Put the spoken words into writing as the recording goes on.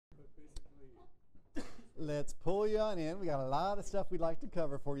Let's pull you on in. We got a lot of stuff we'd like to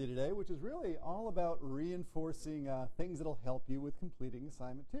cover for you today, which is really all about reinforcing things that'll help you with completing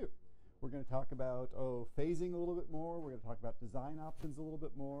assignment 2. We're going to talk about phasing a little bit more. We're going to talk about design options a little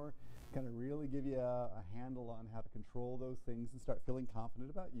bit more, kind of really give you a handle on how to control those things and start feeling confident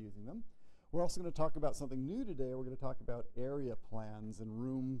about using them. We're also going to talk about something new today. We're going to talk about area plans and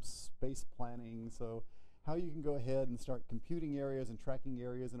room space planning, so how you can go ahead and start computing areas and tracking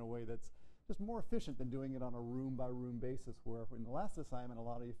areas in a way that's just more efficient than doing it on a room-by-room basis, where in the last assignment a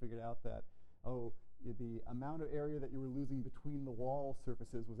lot of you figured out that, the amount of area that you were losing between the wall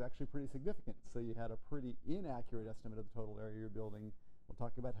surfaces was actually pretty significant, so you had a pretty inaccurate estimate of the total area you're building. We'll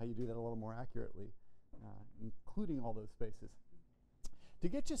talk about how you do that a little more accurately, including all those spaces. To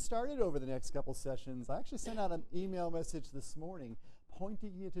get you started over the next couple sessions, I actually sent out an email message this morning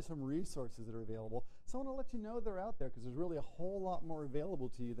pointing you to some resources that are available. So I want to let you know they're out there, because there's really a whole lot more available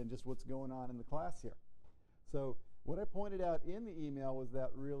to you than just what's going on in the class here. So what I pointed out in the email was that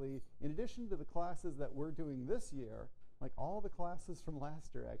really, in addition to the classes that we're doing this year, like all the classes from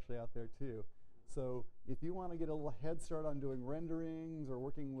last year are actually out there too. So if you want to get a little head start on doing renderings or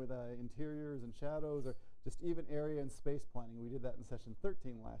working with interiors and shadows, or just even area and space planning, we did that in session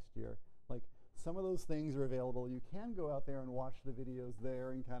 13 last year. Like, some of those things are available. You can go out there and watch the videos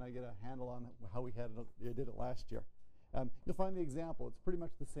there and kind of get a handle on how we did it last year. You'll find the example. It's pretty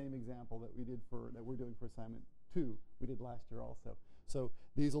much the same example that we're doing for assignment 2 we did last year also. So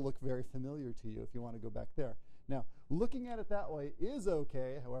these will look very familiar to you if you want to go back there. Now, looking at it that way is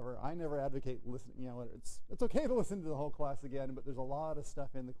okay. However, I never advocate listening. It's okay to listen to the whole class again, but there's a lot of stuff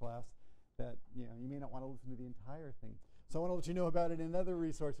in the class that you may not want to listen to the entire thing. So I want to let you know about it in another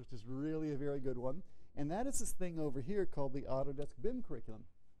resource, which is really a very good one, and that is this thing over here called the Autodesk BIM curriculum.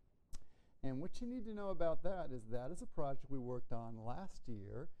 And what you need to know about that is a project we worked on last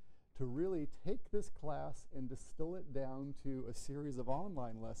year to really take this class and distill it down to a series of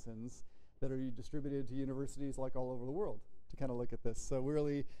online lessons that are distributed to universities like all over the world to kind of look at this. So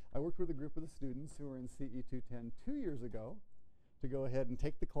really, I worked with a group of the students who were in CE110210 2 years ago to go ahead and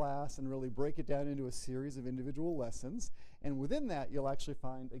take the class and really break it down into a series of individual lessons. And within that, you'll actually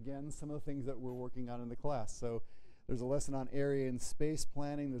find, again, some of the things that we're working on in the class. So there's a lesson on area and space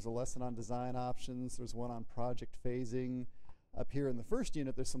planning. There's a lesson on design options. There's one on project phasing. Up here in the first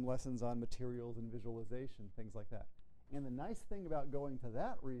unit, there's some lessons on materials and visualization, things like that. And the nice thing about going to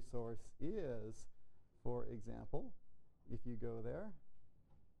that resource is, for example, if you go there,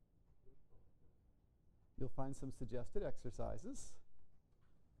 you'll find some suggested exercises.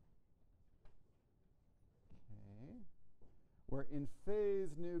 Okay. Where in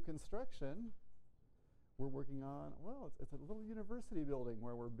phase new construction, we're working on, well, it's a little university building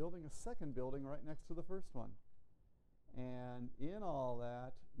where we're building a second building right next to the first one. And in all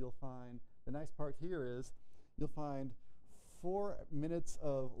that, you'll find, the nice part here is, you'll find 4 minutes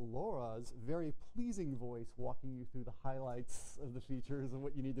of Laura's very pleasing voice walking you through the highlights of the features and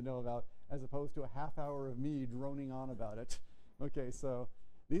what you need to know about, as opposed to a half hour of me droning on about it. Okay, so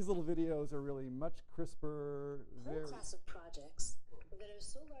these little videos are really much crisper. A whole class of projects that are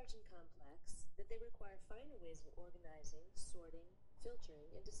so large and complex that they require finer ways of organizing, sorting,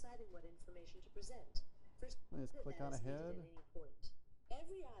 filtering, and deciding what information to present. First, let's click on ahead. At any point.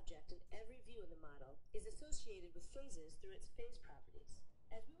 Every object and every view in the model is associated with phases through its phase properties.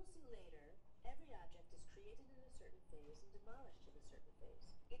 As we will see later, every object is created in a certain phase and demolished in a certain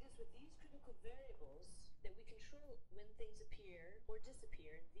phase. It is with these critical variables that we control when things appear or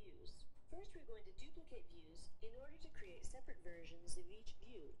disappear in views. First, we're going to duplicate views in order to create separate versions of each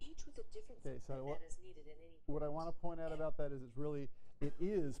view, each with a different footprint that is needed at any point. What I want to point out about that is it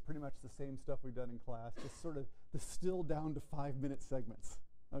is pretty much the same stuff we've done in class, just sort of distilled down to 5-minute segments.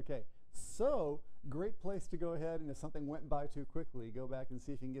 Okay, so great place to go ahead, and if something went by too quickly, go back and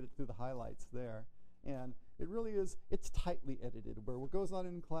see if you can get it through the highlights there. And it really is, it's tightly edited, where what goes on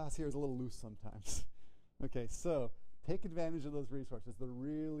in class here is a little loose sometimes. Okay, so take advantage of those resources. They're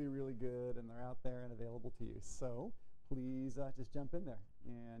really, really good, and they're out there and available to you. So please just jump in there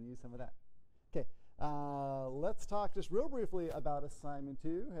and use some of that. Okay, let's talk just real briefly about assignment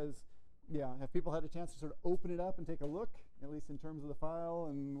 2. Have people had a chance to sort of open it up and take a look, at least in terms of the file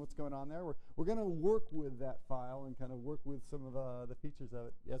and what's going on there? We're going to work with that file and kind of work with some of the features of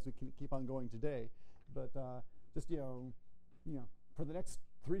it as we can keep on going today. But just for the next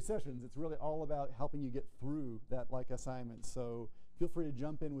 3 sessions, it's really all about helping you get through that assignment. So feel free to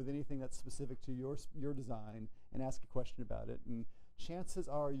jump in with anything that's specific to your design and ask a question about it. And chances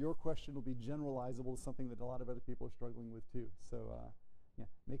are your question will be generalizable to something that a lot of other people are struggling with too. So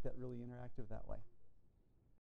make that really interactive that way.